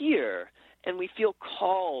I'm here, and we feel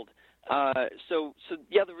called. So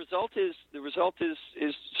the result is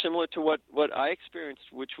similar to what I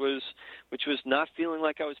experienced, which was not feeling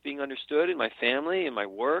like I was being understood in my family, in my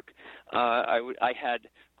work. I had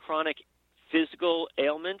chronic physical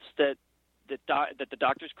ailments that the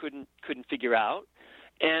doctors couldn't figure out,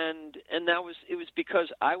 and it was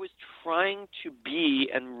because I was trying to be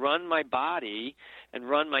and run my body and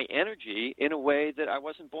run my energy in a way that I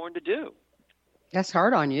wasn't born to do. That's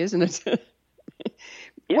hard on you, isn't it?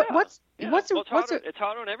 Yeah, it's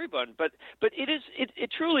hard on everyone, but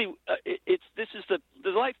it truly the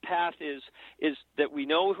life path is that we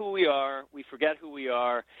know who we are, we forget who we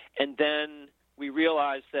are, and then we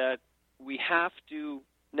realize that we have to,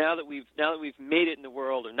 now that we've made it in the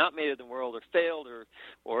world or not made it in the world or failed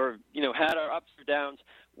or had our ups or downs,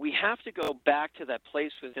 we have to go back to that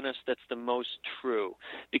place within us that's the most true.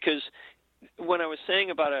 Because when I was saying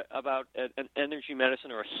about an energy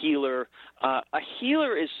medicine or a healer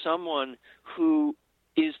is someone who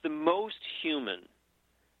is the most human,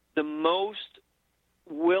 the most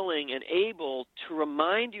willing and able to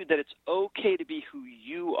remind you that it's okay to be who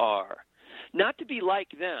you are, not to be like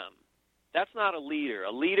them. That's not a leader.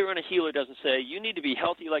 A leader and a healer doesn't say, you need to be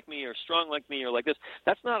healthy like me or strong like me or like this.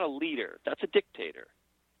 That's not a leader. That's a dictator.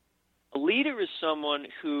 A leader is someone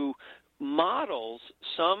who models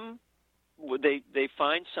they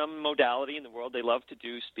find some modality in the world they love to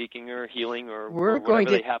do, speaking or healing or whatever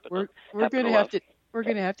they happen to love. We're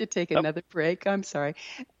going to have to take another break. I'm sorry.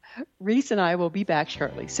 Rhys and I will be back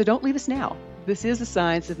shortly, so don't leave us now. This is The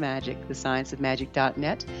Science of Magic,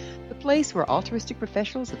 thescienceofmagic.net, the place where altruistic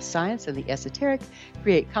professionals of science and the esoteric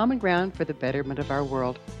create common ground for the betterment of our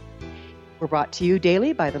world. We're brought to you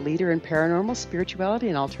daily by the leader in paranormal, spirituality,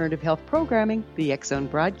 and alternative health programming, the X-Zone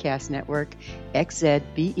Broadcast Network,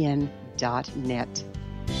 xzbn.net.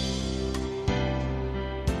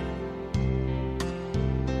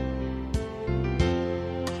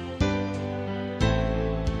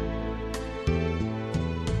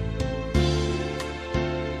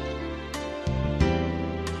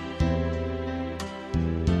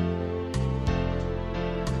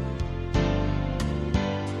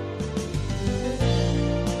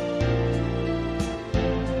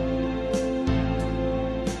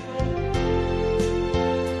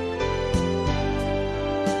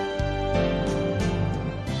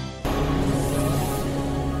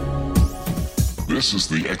 This is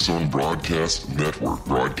the X-Zone Broadcast Network,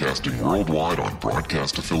 broadcasting worldwide on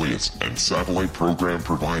broadcast affiliates and satellite program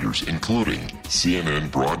providers, including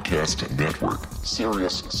CNN Broadcast Network,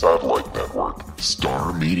 Sirius Satellite Network,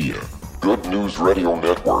 Star Media, Good News Radio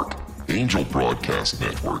Network, Angel Broadcast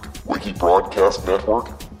Network, Wiki Broadcast Network,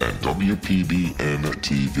 and WPBN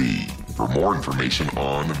TV. For more information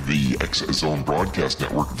on the X-Zone Broadcast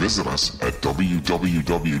Network, visit us at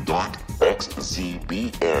www.xzbn.net.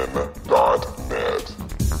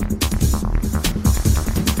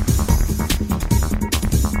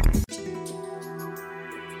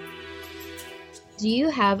 Do you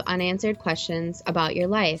have unanswered questions about your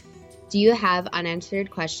life? Do you have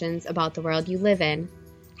unanswered questions about the world you live in?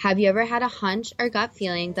 Have you ever had a hunch or gut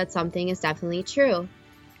feeling that something is definitely true?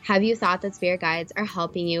 Have you thought that spirit guides are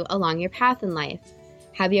helping you along your path in life?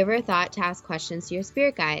 Have you ever thought to ask questions to your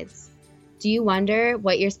spirit guides? Do you wonder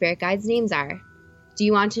what your spirit guides' names are? Do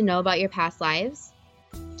you want to know about your past lives?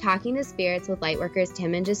 Talking to Spirits with Lightworkers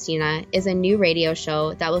Tim and Justina is a new radio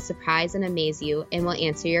show that will surprise and amaze you and will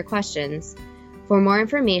answer your questions. For more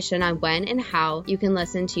information on when and how you can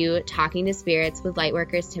listen to Talking to Spirits with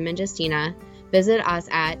Lightworkers Tim and Justina, Visit us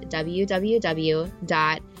at www.xzbn.net.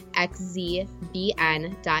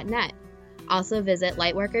 Also visit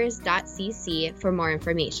lightworkers.cc for more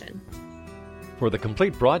information. For the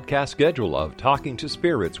complete broadcast schedule of Talking to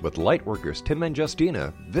Spirits with Lightworkers Tim and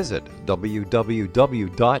Justina, visit www.xzbn.net.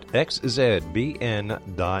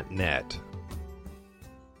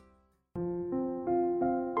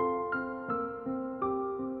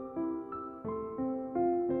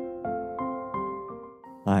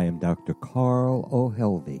 I am Dr. Carl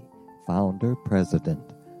O'Helvey, founder,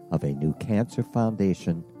 president of a new cancer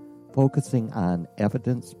foundation focusing on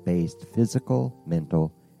evidence-based physical,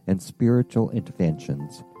 mental, and spiritual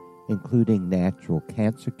interventions, including natural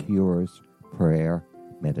cancer cures, prayer,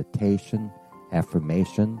 meditation,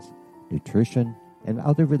 affirmations, nutrition, and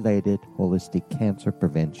other related holistic cancer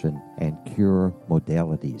prevention and cure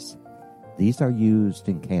modalities. These are used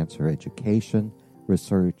in cancer education,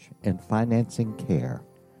 research, and financing care.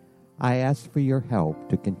 I ask for your help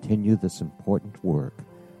to continue this important work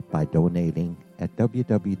by donating at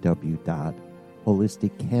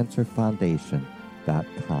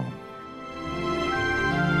www.holisticcancerfoundation.com.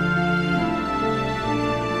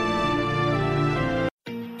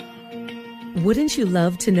 Wouldn't you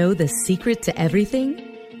love to know the secret to everything?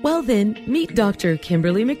 Well then, meet Dr.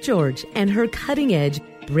 Kimberly McGeorge and her cutting-edge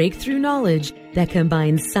breakthrough knowledge that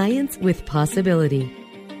combines science with possibility.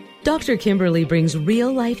 Dr. Kimberly brings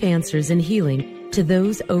real-life answers and healing to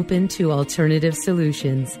those open to alternative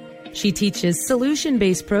solutions. She teaches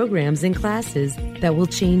solution-based programs and classes that will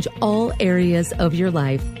change all areas of your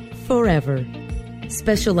life forever.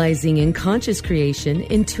 Specializing in conscious creation,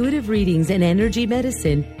 intuitive readings, and energy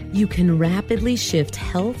medicine, you can rapidly shift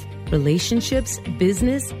health, relationships,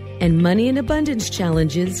 business, and money and abundance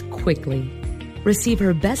challenges quickly. Receive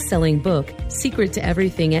her best-selling book, Secret to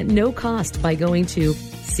Everything, at no cost by going to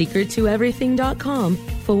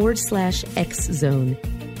secrettoeverything.com/X-Zone.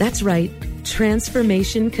 That's right,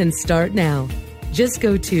 transformation can start now. Just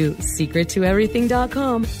go to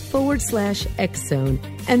secrettoeverything.com/X-Zone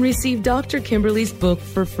and receive Dr. Kimberly's book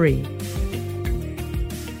for free.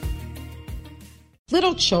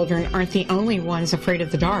 Little children aren't the only ones afraid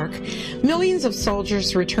of the dark. Millions of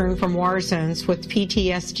soldiers return from war zones with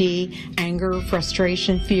PTSD, anger,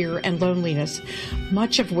 frustration, fear, and loneliness,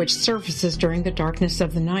 much of which surfaces during the darkness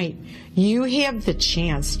of the night. You have the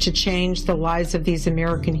chance to change the lives of these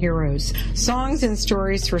American heroes. Songs and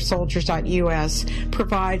Stories for Soldiers.us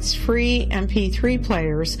provides free MP3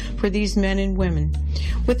 players for these men and women.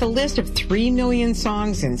 With a list of 3 million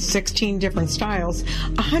songs in 16 different styles,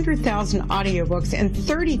 100,000 audiobooks, and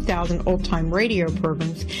 30,000 old-time radio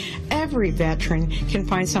programs, every veteran can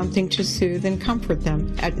find something to soothe and comfort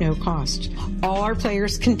them at no cost. All our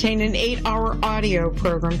players contain an 8-hour audio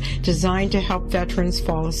program designed to help veterans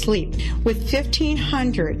fall asleep. With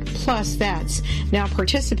 1,500 plus vets now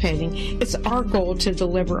participating, it's our goal to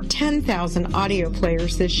deliver 10,000 audio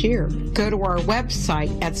players this year. Go to our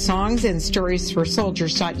website at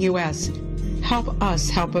songsandstoriesforsoldiers.us. Help us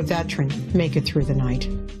help a veteran make it through the night.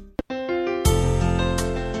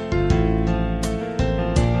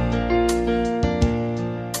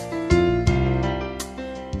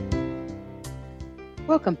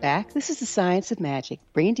 Welcome back. This is The Science of Magic,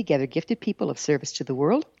 bringing together gifted people of service to the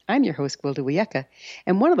world. I'm your host, Gwilda Wiyaka,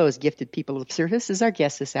 and one of those gifted people of service is our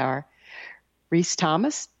guest this hour, Rhys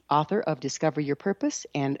Thomas, author of Discover Your Purpose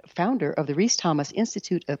and founder of the Rhys Thomas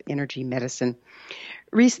Institute of Energy Medicine.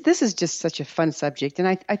 Rhys, this is just such a fun subject,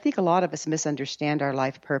 and I think a lot of us misunderstand our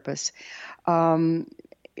life purpose.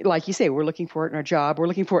 Like you say, we're looking for it in our job. We're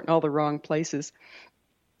looking for it in all the wrong places.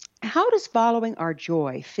 How does following our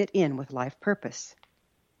joy fit in with life purpose?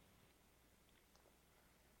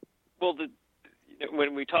 Well,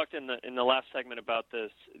 when we talked in the last segment about the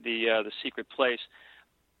secret place,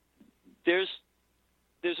 there's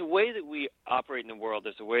a way that we operate in the world.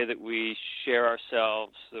 There's a way that we share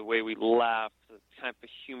ourselves, the way we laugh, the type of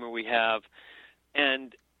humor we have,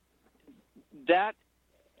 and that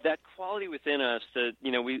quality within us. That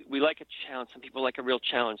we like a challenge. Some people like a real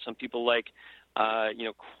challenge. Some people like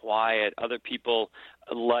quiet. Other people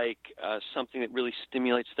like something that really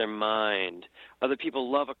stimulates their mind. Other people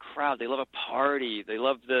love a crowd. They love a party. They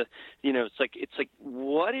love it's like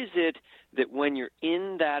what is it that when you're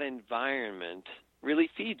in that environment really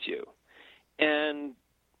feeds you? And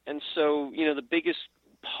so, the biggest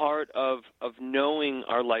part of knowing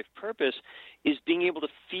our life purpose is being able to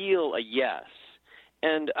feel a yes.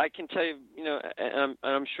 And I can tell you, and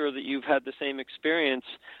I'm sure that you've had the same experience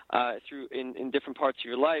through in different parts of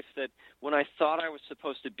your life, that when I thought I was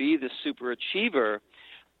supposed to be this super achiever,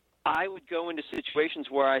 I would go into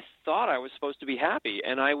situations where I thought I was supposed to be happy,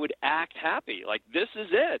 and I would act happy, like this is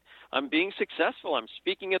it. I'm being successful. I'm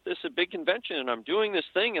speaking at a big convention, and I'm doing this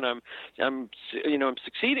thing, and I'm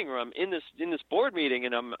succeeding, or I'm in this board meeting,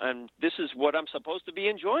 and this is what I'm supposed to be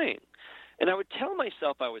enjoying. And I would tell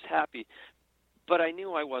myself I was happy, but I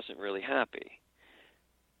knew I wasn't really happy.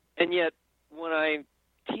 And yet, when I'm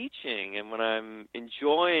teaching and when I'm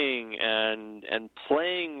enjoying and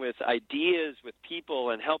playing with ideas with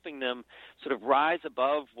people and helping them sort of rise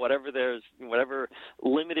above whatever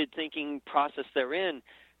limited thinking process they're in,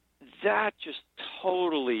 that just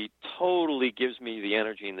totally gives me the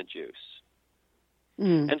energy and the juice.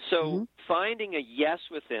 And so finding a yes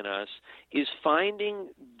within us is finding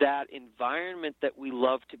that environment that we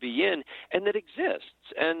love to be in and that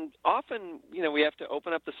exists. And often, we have to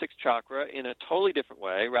open up the sixth chakra in a totally different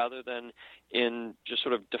way rather than in just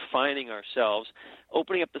sort of defining ourselves,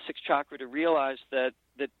 opening up the sixth chakra to realize that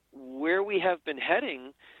where we have been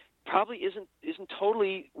heading probably isn't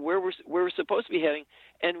totally where we're supposed to be heading,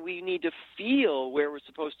 and we need to feel where we're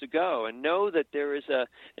supposed to go and know that there is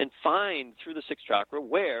and find through the sixth chakra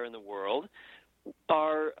where in the world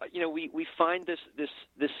we find this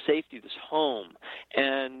safety, this home,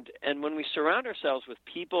 and when we surround ourselves with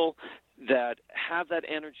people that have that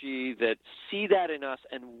energy, that see that in us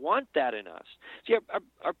and want that in us. See,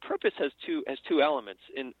 our purpose has two elements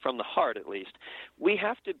from the heart, at least. We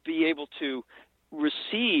have to be able to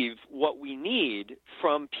receive what we need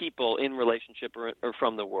from people in relationship or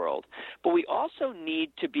from the world. But we also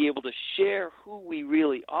need to be able to share who we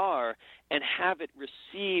really are and have it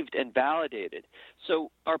received and validated.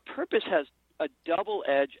 So our purpose has a double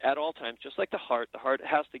edge at all times, just like the heart. The heart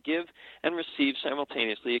has to give and receive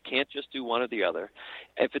simultaneously. It can't just do one or the other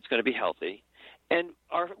if it's going to be healthy. And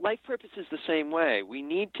our life purpose is the same way. We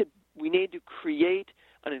need to create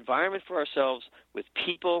an environment for ourselves with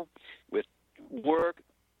people, with work,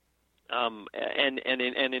 and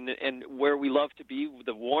where we love to be,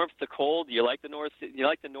 the warmth, the cold. You like the north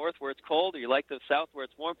where it's cold, or you like the south where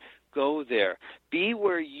it's warm? Go there. Be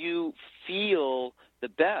where you feel the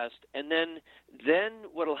best, and then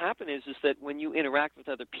what will happen is that when you interact with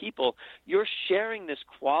other people, you're sharing this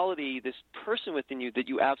quality, this person within you that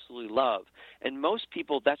you absolutely love. And most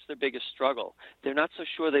people, that's their biggest struggle. They're not so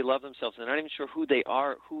sure they love themselves. They're not even sure who they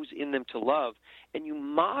are, who's in them to love. And you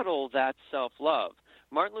model that self-love.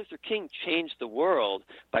 Martin Luther King changed the world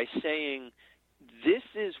by saying, this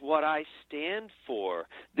is what I stand for.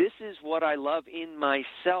 This is what I love in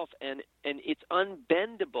myself, and it's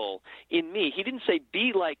unbendable in me. He didn't say,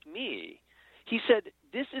 be like me. He said,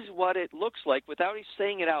 this is what it looks like, without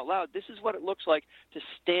saying it out loud, this is what it looks like to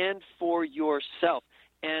stand for yourself.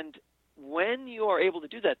 And when you are able to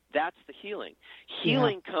do that, that's the healing.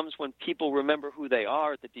 Healing comes when people remember who they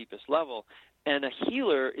are at the deepest level, and a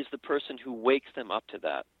healer is the person who wakes them up to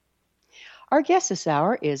that. Our guest this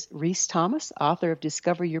hour is Rhys Thomas, author of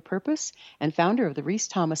Discover Your Purpose and founder of the Rhys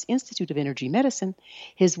Thomas Institute of Energy Medicine.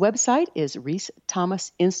 His website is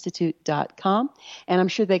rhysthomasinstitute.com, and I'm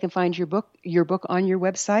sure they can find your book on your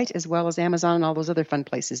website as well as Amazon and all those other fun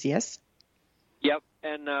places, yes? Yep,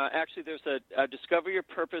 and actually there's a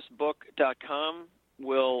discoveryourpurposebook.com.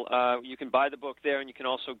 You can buy the book there, and you can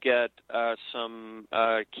also get some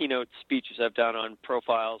keynote speeches I've done on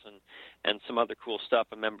profiles and some other cool stuff,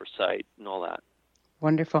 a member site and all that.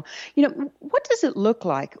 Wonderful. What does it look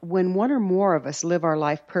like when one or more of us live our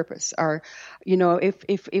life purpose?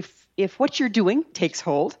 If what you're doing takes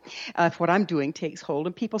hold, if what I'm doing takes hold,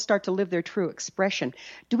 and people start to live their true expression,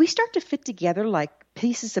 do we start to fit together like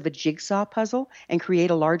pieces of a jigsaw puzzle and create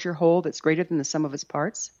a larger whole that's greater than the sum of its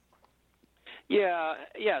parts?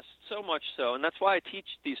 Yes, so much so. And that's why I teach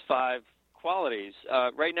these 5 qualities.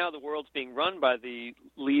 Right now the world's being run by the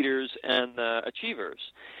leaders and the achievers.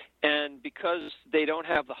 And because they don't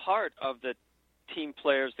have the heart of the team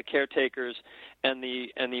players, the caretakers, and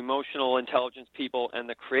the emotional intelligence people and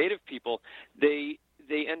the creative people, they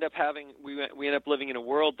end up we end up living in a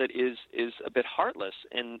world that is a bit heartless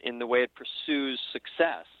in the way it pursues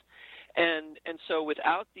success. And so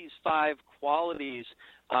without these 5 qualities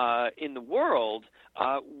in the world,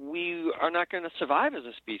 we are not going to survive as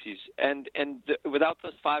a species. And without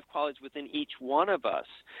those 5 qualities within each one of us,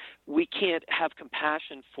 we can't have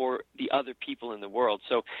compassion for the other people in the world.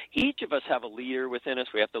 So each of us have a leader within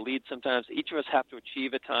us. We have to lead sometimes. Each of us have to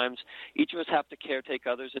achieve at times. Each of us have to caretake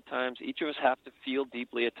others at times. Each of us have to feel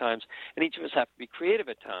deeply at times. And each of us have to be creative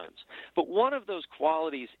at times. But one of those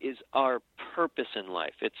qualities is our purpose in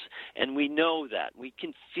life. And we know that. We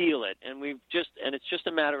can feel it. And it's just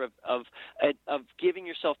a matter of giving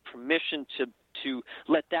yourself permission to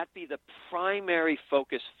let that be the primary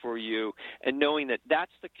focus for you, and knowing that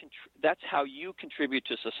that's how you contribute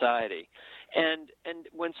to society. And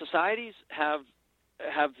when societies have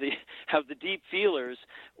the deep feelers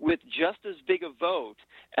with just as big a vote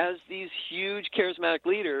as these huge charismatic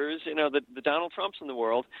leaders, the Donald Trumps in the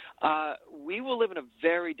world, we will live in a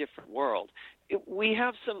very different world. We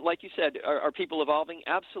have some, like you said, are people evolving?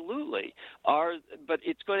 Absolutely. But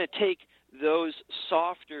it's going to take those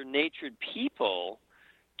softer-natured people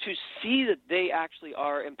to see that they actually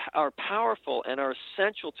are powerful and are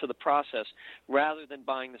essential to the process, rather than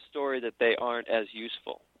buying the story that they aren't as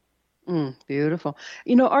useful. Beautiful.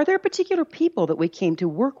 Are there particular people that we came to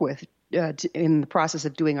work with in the process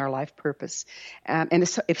of doing our life purpose? And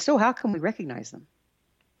if so, how can we recognize them?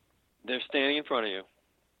 They're standing in front of you.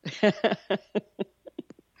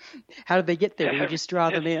 How did they get there? Did you just draw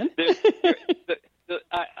them in?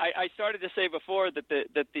 I started to say before that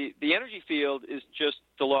the energy field is just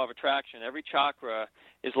the law of attraction. Every chakra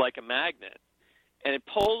is like a magnet, and it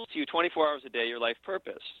pulls you 24 hours a day, your life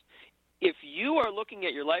purpose. If you are looking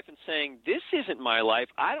at your life and saying, this isn't my life,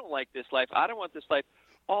 I don't like this life, I don't want this life,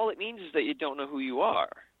 all it means is that you don't know who you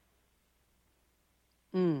are.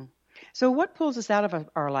 So what pulls us out of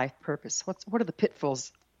our life purpose? What are the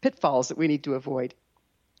pitfalls that we need to avoid?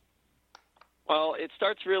 Well, it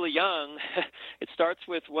starts really young. It starts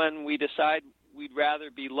with when we decide we'd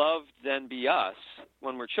rather be loved than be us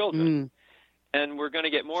when we're children. And we're going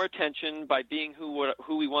to get more attention by being who our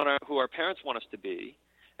parents want us to be,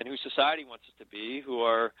 and who society wants us to be, who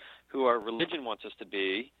our religion wants us to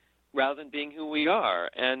be, rather than being who we are.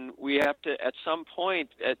 And we have to, at some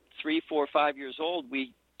point, at 3, 4, 5 years old,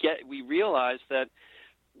 we realize that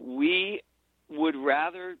we would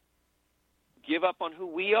rather give up on who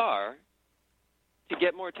we are to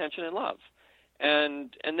get more attention and love.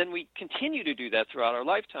 And then we continue to do that throughout our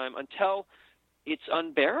lifetime until it's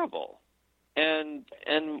unbearable. And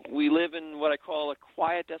we live in what I call a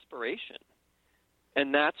quiet desperation.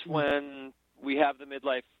 And that's when we have the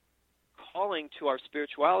midlife calling to our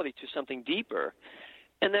spirituality, to something deeper.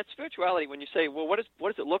 And that spirituality, when you say, well, what does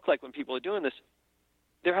it look like when people are doing this?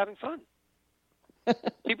 They're having fun.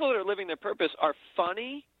 People that are living their purpose are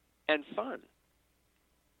funny and fun.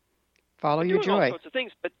 Follow your joy. All sorts of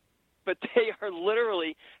things, but they are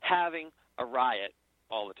literally having a riot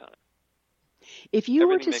all the time. If you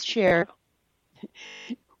were to share,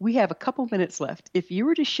 we have a couple minutes left. If you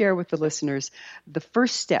were to share with the listeners the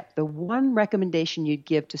first step, the one recommendation you'd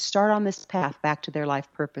give to start on this path back to their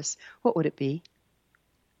life purpose, what would it be?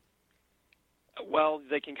 Well,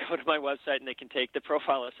 they can go to my website and they can take the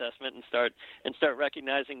profile assessment and start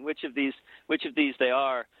recognizing which of these they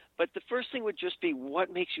are. But the first thing would just be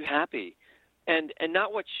what makes you happy, and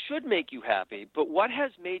not what should make you happy, but what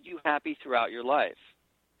has made you happy throughout your life.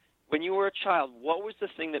 When you were a child, what was the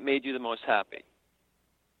thing that made you the most happy?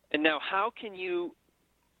 And now, how can you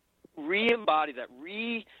re-embody that,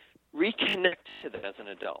 reconnect to that as an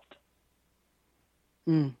adult?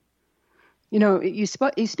 You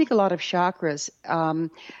speak a lot of chakras.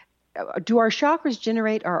 Do our chakras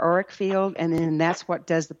generate our auric field, and then that's what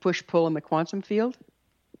does the push-pull in the quantum field?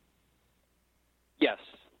 Yes.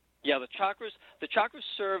 Yeah, the chakras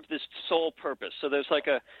serve this sole purpose. So there's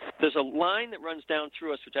a line that runs down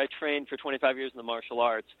through us, which I trained for 25 years in the martial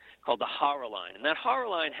arts, called the Hara line. And that Hara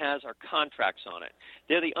line has our contracts on it.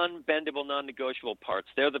 They're the unbendable, non-negotiable parts.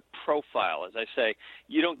 They're the profile. As I say,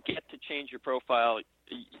 you don't get to change your profile.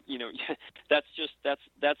 That's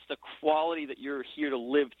the quality that you're here to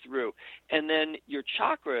live through. And then your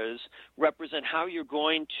chakras represent how you're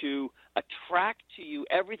going to attract to you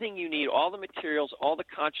everything you need, all the materials, all the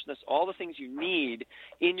consciousness, all the things you need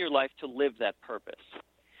in your life to live that purpose.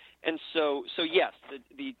 And so yes,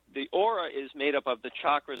 the aura is made up of the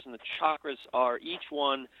chakras, and the chakras are, each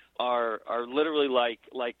one are literally like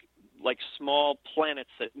small planets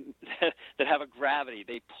that have a gravity.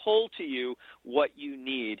 They pull to you what you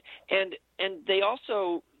need, and they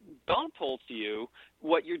also don't pull to you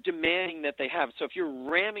what you're demanding that they have. So if you're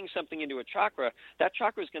ramming something into a chakra, that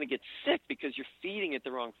chakra is going to get sick because you're feeding it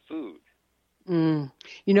the wrong food.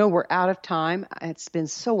 We're out of time. It's been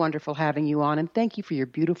so wonderful having you on, and thank you for your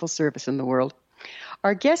beautiful service in the world.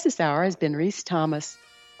 Our guest this hour has been Rhys Thomas,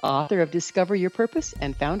 author of Discover Your Purpose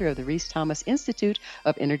and founder of the Rhys Thomas Institute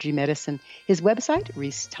of Energy Medicine. His website,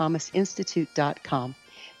 rhysthomasinstitute.com.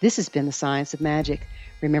 This has been The Science of Magic.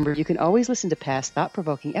 Remember, you can always listen to past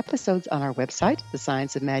thought-provoking episodes on our website,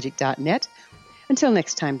 thescienceofmagic.net. Until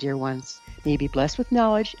next time, dear ones, may you be blessed with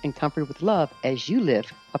knowledge and comforted with love as you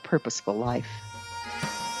live a purposeful life.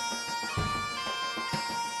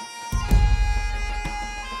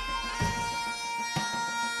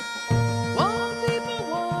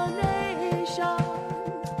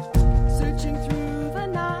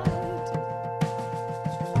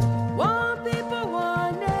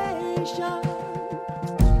 station.